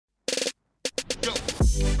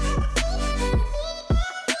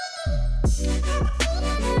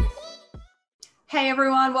Hey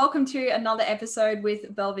everyone, welcome to another episode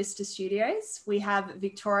with Bella Vista Studios. We have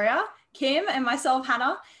Victoria, Kim, and myself,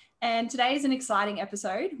 Hannah. And today is an exciting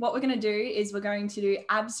episode. What we're going to do is we're going to do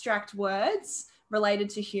abstract words related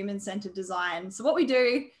to human-centered design. So what we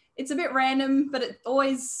do, it's a bit random, but it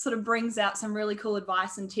always sort of brings out some really cool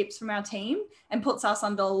advice and tips from our team and puts us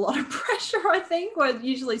under a lot of pressure, I think. We're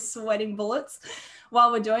usually sweating bullets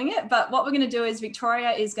while we're doing it. But what we're going to do is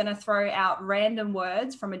Victoria is going to throw out random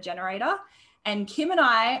words from a generator. And Kim and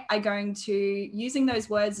I are going to, using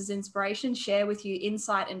those words as inspiration, share with you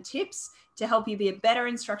insight and tips to help you be a better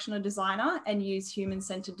instructional designer and use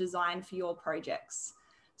human-centered design for your projects.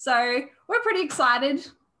 So we're pretty excited.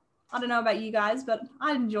 I don't know about you guys, but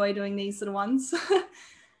I enjoy doing these sort of ones.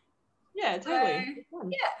 Yeah, totally.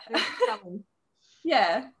 Yeah.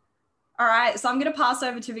 Yeah. All right. So I'm going to pass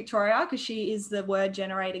over to Victoria because she is the word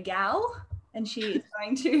generator gal, and she is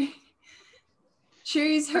going to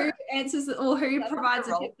choose who answers or who provides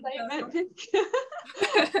a tip.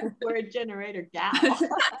 Word generator gal.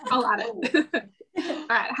 I'll add it. All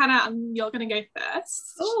right, Hannah, you're going to go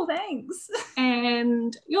first. Oh, thanks.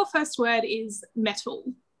 And your first word is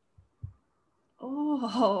metal.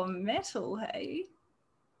 Oh, metal, hey.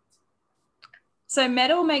 So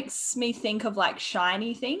metal makes me think of like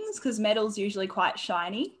shiny things because metal's usually quite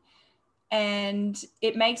shiny. And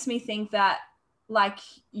it makes me think that like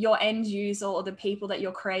your end user or the people that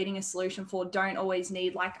you're creating a solution for don't always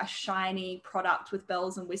need like a shiny product with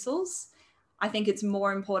bells and whistles. I think it's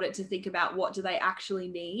more important to think about what do they actually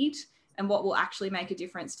need and what will actually make a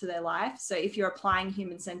difference to their life. So if you're applying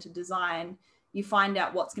human-centered design, you find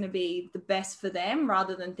out what's going to be the best for them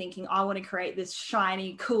rather than thinking, I want to create this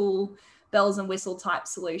shiny, cool bells and whistle type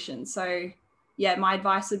solution. So yeah, my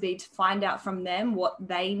advice would be to find out from them what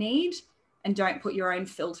they need and don't put your own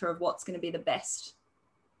filter of what's going to be the best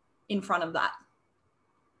in front of that.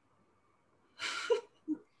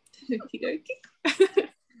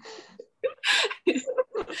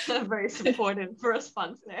 A very supportive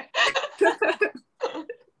response there.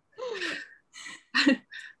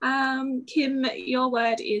 Kim, your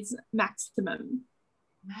word is maximum.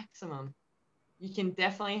 Maximum. You can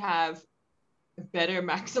definitely have a better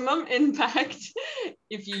maximum impact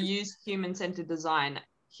if you use human-centered design.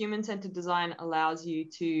 Human-centered design allows you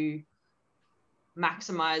to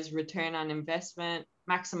maximize return on investment,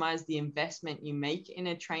 maximize the investment you make in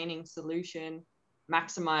a training solution,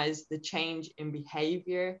 maximize the change in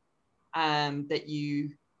behavior that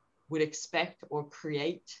you would expect or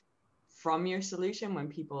create from your solution when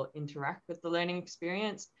people interact with the learning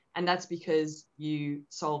experience. And that's because you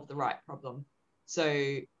solve the right problem.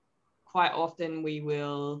 So quite often we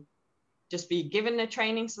will just be given a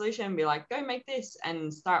training solution and be like, go make this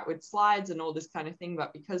and start with slides and all this kind of thing.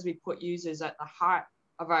 But because we put users at the heart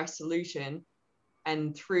of our solution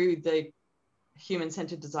and through the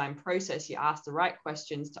human-centered design process, you ask the right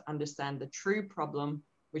questions to understand the true problem,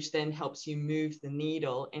 which then helps you move the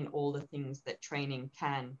needle in all the things that training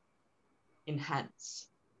can enhance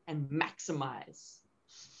and maximize.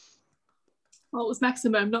 Well, it was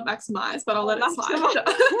maximum, not maximize, but I'll let it slide.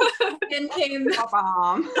 And Kim.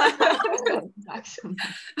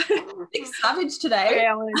 Big savage today. Okay,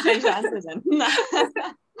 I want to change the answer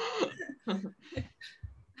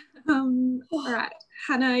then. All right,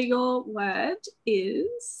 Hannah, your word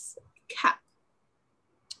is cap.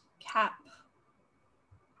 Cap.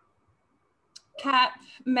 Cap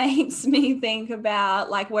makes me think about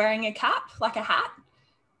like wearing a cap, like a hat.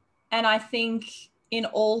 And I think in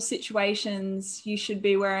all situations, you should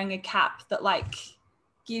be wearing a cap that like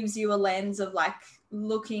gives you a lens of like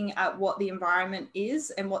looking at what the environment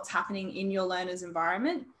is and what's happening in your learner's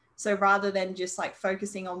environment. So rather than just like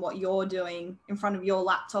focusing on what you're doing in front of your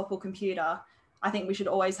laptop or computer, I think we should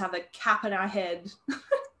always have a cap in our head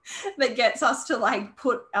that gets us to like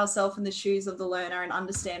put ourselves in the shoes of the learner and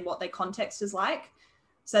understand what their context is like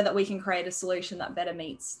so that we can create a solution that better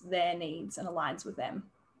meets their needs and aligns with them.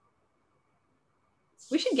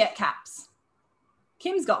 We should get caps.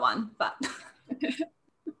 Kim's got one, but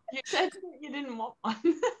you said you didn't want one.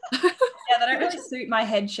 Yeah, they don't really suit my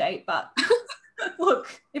head shape, but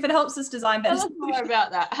look, if it helps us design better. Tell us more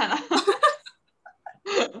about that, Hannah.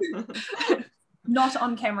 Not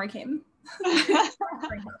on camera, Kim.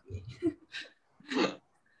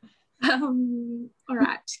 All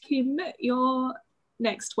right, Kim, your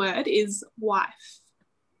next word is wife.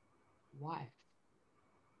 Wife.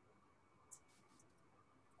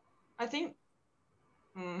 I think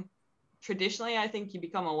traditionally, I think you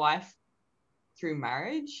become a wife through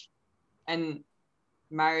marriage, and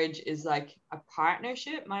marriage is like a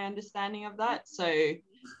partnership, my understanding of that. So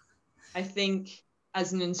I think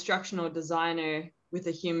as an instructional designer, with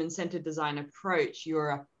a human-centered design approach, you're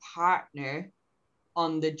a partner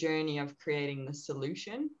on the journey of creating the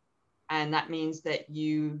solution. And that means that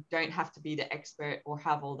you don't have to be the expert or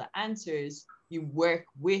have all the answers. You work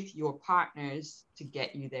with your partners to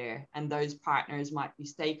get you there. And those partners might be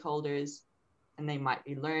stakeholders and they might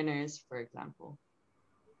be learners, for example.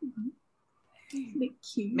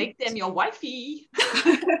 Cute. Make them your wifey.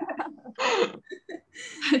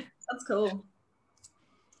 That's cool.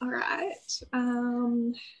 All right.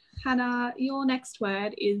 Hannah, your next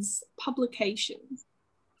word is publication.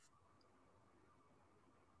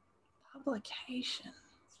 Publication.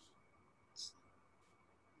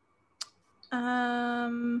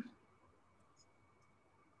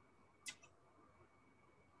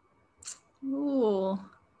 Ooh,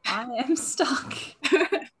 I am stuck.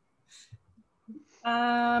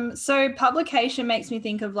 So publication makes me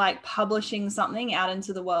think of like publishing something out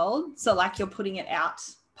into the world. So like you're putting it out,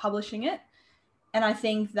 publishing it. And I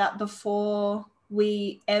think that before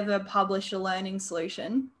we ever publish a learning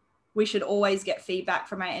solution, we should always get feedback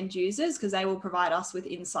from our end users, because they will provide us with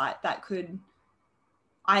insight that could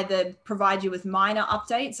either provide you with minor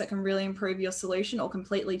updates that can really improve your solution or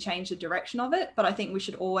completely change the direction of it. But I think we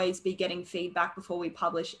should always be getting feedback before we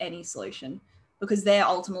publish any solution, because they're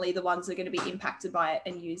ultimately the ones that are going to be impacted by it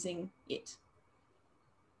and using it.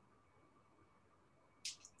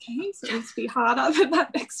 Okay, so it needs to be harder than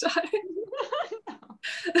that next time.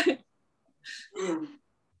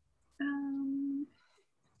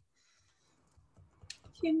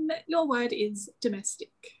 Kim, your word is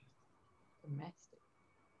domestic. Domestic.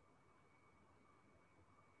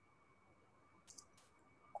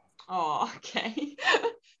 Oh, okay.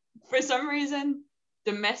 For some reason,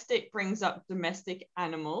 domestic brings up domestic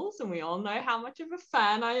animals, and we all know how much of a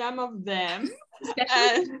fan I am of them.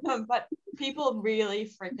 But people really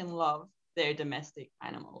freaking love their domestic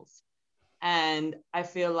animals. And I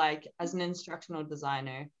feel like as an instructional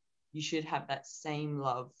designer, you should have that same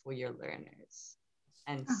love for your learners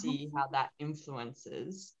and see how that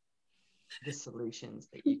influences the solutions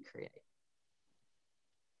that you create.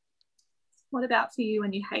 What about for you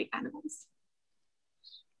when you hate animals?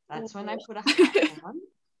 That's when I put a hat on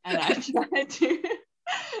and I try to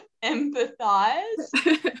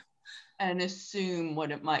empathize and assume what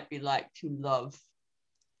it might be like to love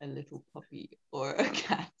a little puppy or a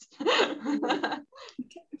cat.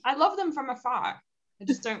 I love them from afar. I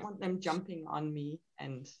just don't want them jumping on me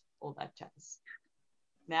and all that jazz.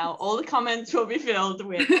 Now all the comments will be filled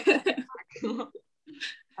with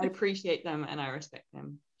I appreciate them and I respect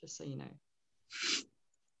them, just so you know.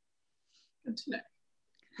 Good to know.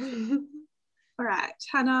 All right,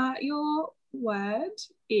 Hannah, your word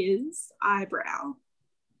is eyebrow.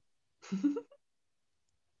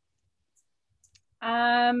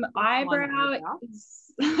 Eyebrow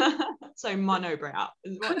is so monobrow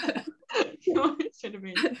is what it should have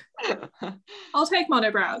been. I'll take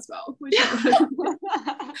monobrow as well.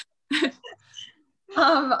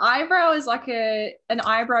 Eyebrow is like an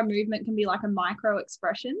eyebrow movement can be like a micro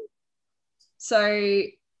expression. So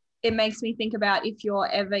it makes me think about if you're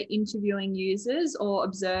ever interviewing users or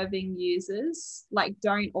observing users, like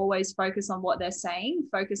don't always focus on what they're saying,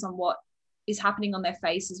 focus on what is happening on their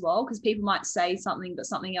face as well, because people might say something but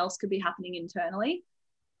something else could be happening internally,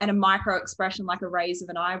 and a micro expression like a raise of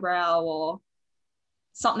an eyebrow or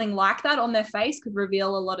something like that on their face could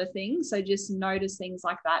reveal a lot of things. So just notice things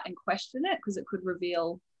like that and question it, because it could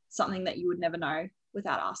reveal something that you would never know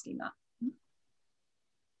without asking that.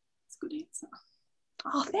 That's a good answer.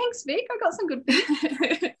 Oh, thanks, Vic. I got some good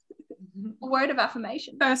feedback. A word of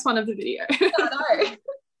affirmation. First one of the video. I know. I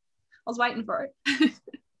was waiting for it.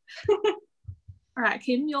 All right,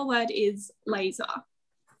 Kim, your word is laser.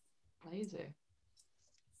 Laser.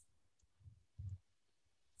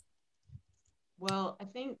 Well, I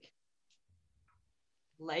think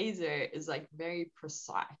laser is like very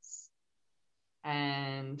precise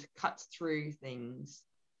and cuts through things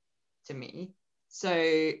to me. So,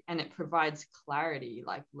 and it provides clarity,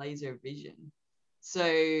 like laser vision. So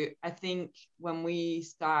I think when we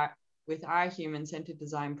start with our human-centered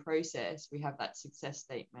design process, we have that success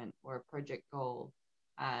statement or a project goal.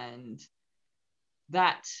 And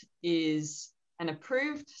that is an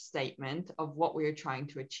approved statement of what we're trying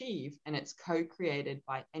to achieve. And it's co-created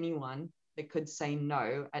by anyone that could say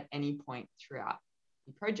no at any point throughout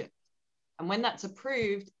the project. And when that's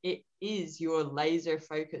approved, it is your laser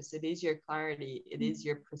focus, it is your clarity, it is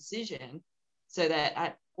your precision, so that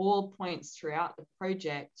at all points throughout the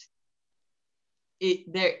project,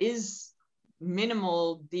 there is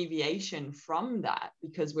minimal deviation from that,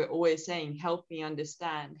 because we're always saying, help me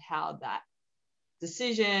understand how that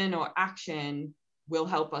decision or action will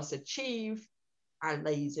help us achieve our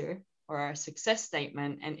laser or our success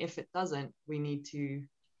statement. And if it doesn't, we need to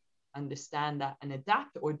understand that and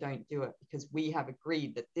adapt, or don't do it, because we have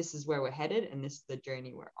agreed that this is where we're headed and this is the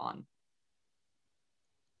journey we're on.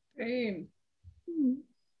 Boom.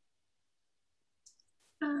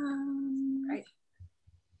 Great.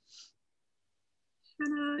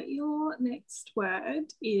 Hannah, your next word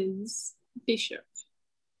is bishop.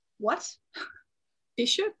 What?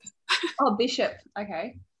 Bishop? Oh, bishop.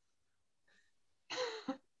 Okay.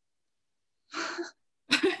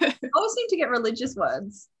 I always seem to get religious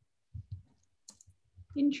words.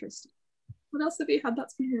 Interesting. What else have you had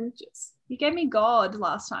that's been religious? You gave me God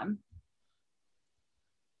last time.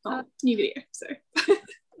 Oh, new video, so.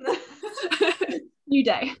 New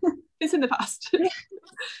day. It's in the past.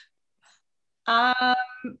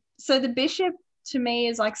 So the bishop to me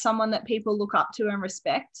is like someone that people look up to and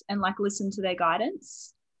respect and like listen to their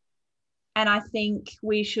guidance. And I think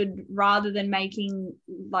we should, rather than making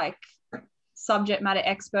like subject matter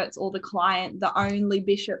experts or the client the only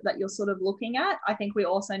bishop that you're sort of looking at, I think we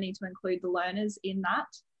also need to include the learners in that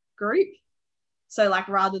group. So like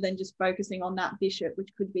rather than just focusing on that bishop, which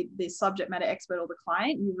could be the subject matter expert or the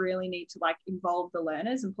client, you really need to like involve the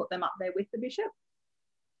learners and put them up there with the bishop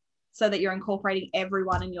so that you're incorporating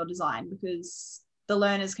everyone in your design, because the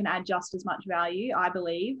learners can add just as much value, I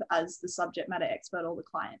believe, as the subject matter expert or the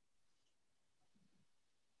client.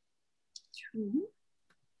 True.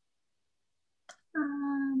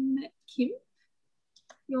 Kim,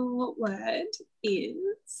 your word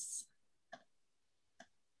is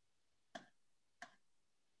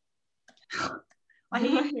I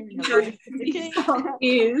hear is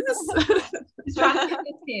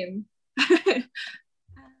him.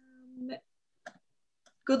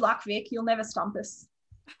 Good luck, Vic. You'll never stump us.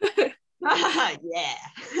 Yeah.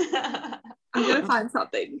 I'm gonna find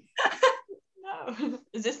something. No.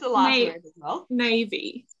 Is this the last word as well?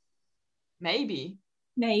 Navy. Maybe.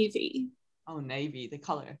 Navy. Oh, navy, the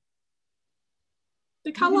color.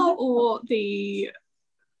 The color or the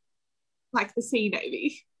like the sea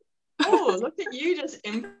navy? Oh, look at you just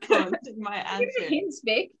influencing my answer. Hints,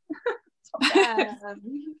 Vic.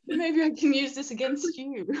 Maybe I can use this against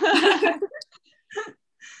you.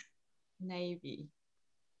 Navy.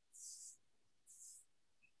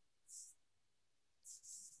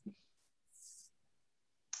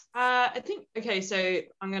 I think, okay, so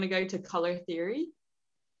I'm going to go to color theory.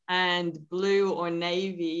 And blue or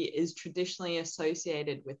navy is traditionally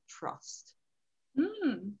associated with trust.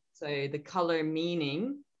 So the color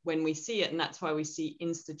meaning, when we see it, and that's why we see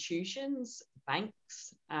institutions,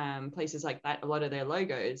 banks, places like that, a lot of their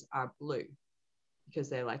logos are blue because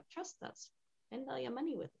they're like, trust us, spend all your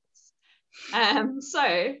money with us.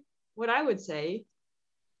 So what I would say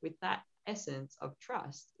with that essence of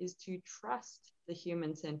trust is to trust the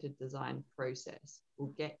human-centered design process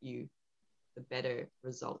will get you the better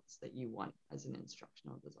results that you want as an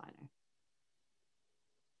instructional designer.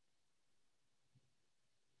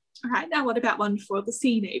 All right, now what about one for the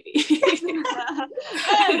sea navy?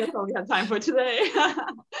 That's all we have time for today.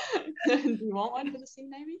 Do you want one for the sea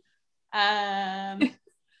navy?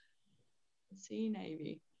 Sea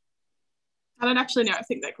navy. I don't actually know. I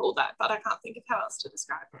think they're called that, but I can't think of how else to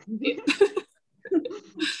describe it.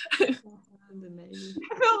 The navy.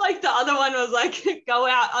 I feel like the other one was like, go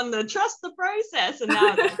out on the trust the process, and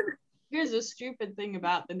now like, here's a stupid thing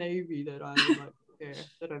about the navy that I would like to share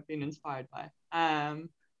that I've been inspired by. I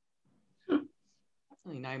don't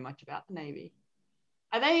really know much about the navy.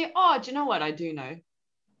 Are they? Oh, do you know what I do know?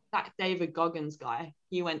 That David Goggins guy.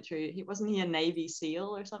 He went through. Wasn't he a Navy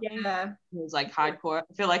SEAL or something? Yeah. He was like hardcore.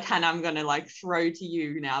 I feel like, Hannah, I'm gonna like throw to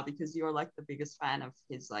you now because you're like the biggest fan of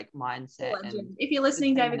his like mindset. And if you're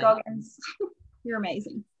listening, David Goggins, you're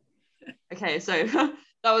amazing. Okay, so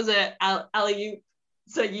that was a alley-oop.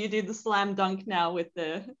 So you do the slam dunk now with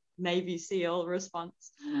the Navy SEAL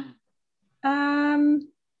response.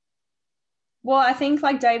 Well, I think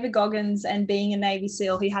like David Goggins, and being a Navy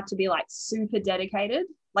SEAL, he had to be like super dedicated.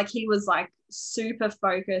 Like he was like super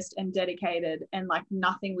focused and dedicated, and like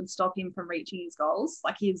nothing would stop him from reaching his goals.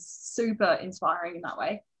 Like he's super inspiring in that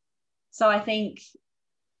way. So I think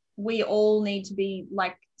we all need to be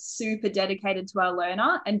like super dedicated to our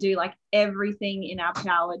learner and do like everything in our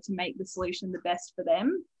power to make the solution the best for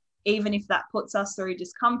them, even if that puts us through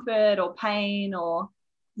discomfort or pain or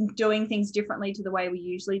doing things differently to the way we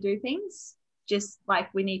usually do things. Just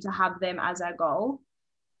like we need to have them as our goal.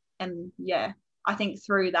 And yeah, I think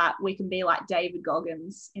through that we can be like David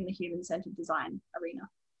Goggins in the human-centered design arena.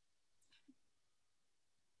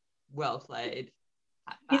 Well played.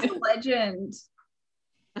 He's a legend.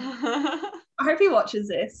 I hope he watches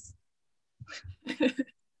this.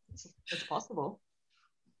 It's possible.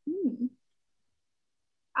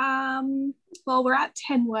 Well, we're at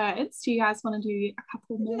 10 words. Do you guys want to do a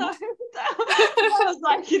couple more? No, that was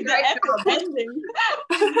like the epic ending.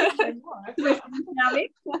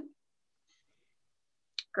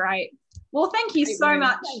 Great. Well, thank you so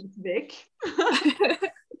much. Thanks, Vic.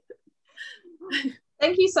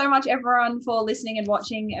 Thank you so much, everyone, for listening and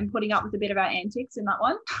watching and putting up with a bit of our antics in that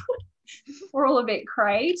one. We're all a bit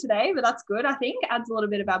cray today, but that's good, I think. Adds a little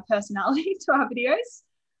bit of our personality to our videos.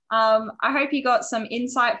 I hope you got some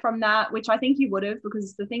insight from that, which I think you would have,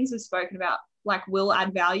 because the things we've spoken about like will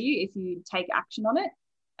add value if you take action on it.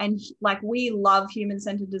 And like, we love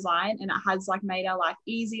human-centered design, and it has like made our life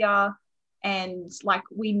easier, and like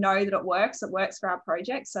we know that it works for our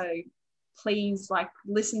project. So please like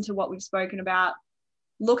listen to what we've spoken about.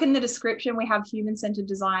 Look in the description, we have human-centered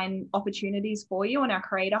design opportunities for you on our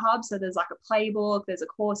Creator Hub. So there's like a playbook, there's a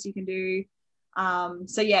course you can do.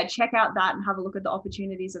 So yeah, check out that and have a look at the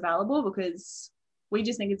opportunities available, because we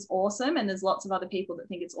just think it's awesome, and there's lots of other people that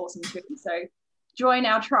think it's awesome too. So join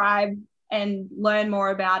our tribe and learn more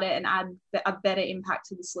about it and add a better impact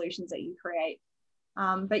to the solutions that you create.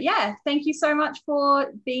 But yeah, thank you so much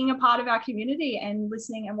for being a part of our community and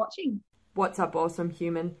listening and watching. What's up, awesome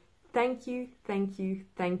human? Thank you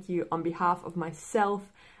on behalf of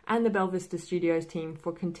myself and the Belvista Studios team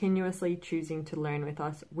for continuously choosing to learn with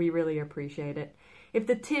us. We really appreciate it. If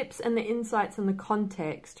the tips and the insights and the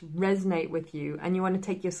context resonate with you and you want to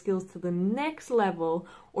take your skills to the next level,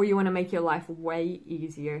 or you want to make your life way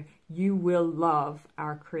easier, you will love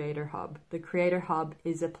our Creator Hub. The Creator Hub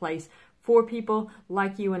is a place for people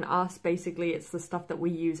like you and us. Basically, it's the stuff that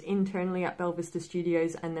we use internally at Belvista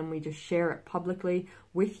Studios, and then we just share it publicly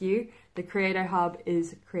with you. The Creator Hub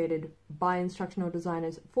is created by instructional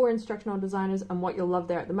designers for instructional designers, and what you'll love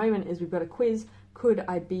there at the moment is we've got a quiz, Could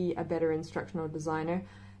I Be a Better Instructional Designer?,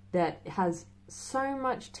 that has so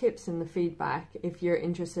much tips in the feedback if you're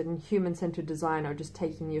interested in human-centered design or just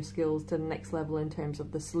taking your skills to the next level in terms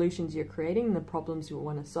of the solutions you're creating and the problems you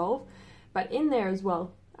want to solve. But in there as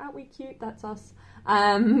well, aren't we cute? That's us.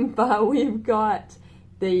 But we've got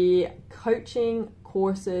the coaching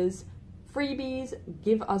courses, freebies,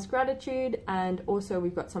 give us gratitude, and also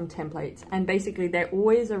we've got some templates. And basically they're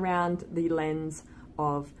always around the lens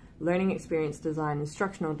of learning experience design,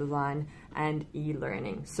 instructional design, and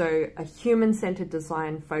e-learning. So a human-centered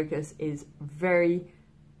design focus is very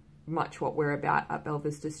much what we're about at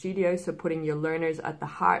Belvista Studios. So putting your learners at the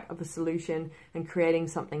heart of a solution and creating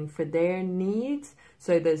something for their needs.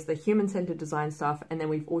 So there's the human-centered design stuff, and then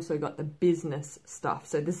we've also got the business stuff.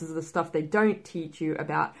 So this is the stuff they don't teach you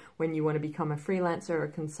about when you want to become a freelancer or a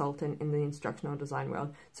consultant in the instructional design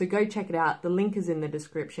world. So go check it out. The link is in the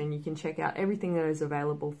description. You can check out everything that is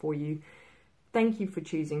available for you. Thank you for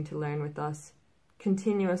choosing to learn with us.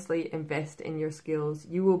 Continuously invest in your skills.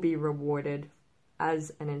 You will be rewarded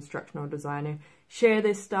as an instructional designer. Share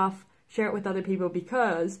this stuff, share it with other people,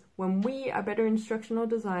 because when we are better instructional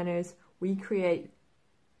designers, we create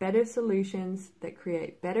better solutions that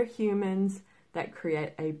create better humans, that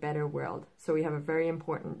create a better world. So we have a very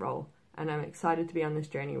important role, and I'm excited to be on this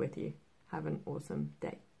journey with you. Have an awesome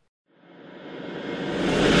day.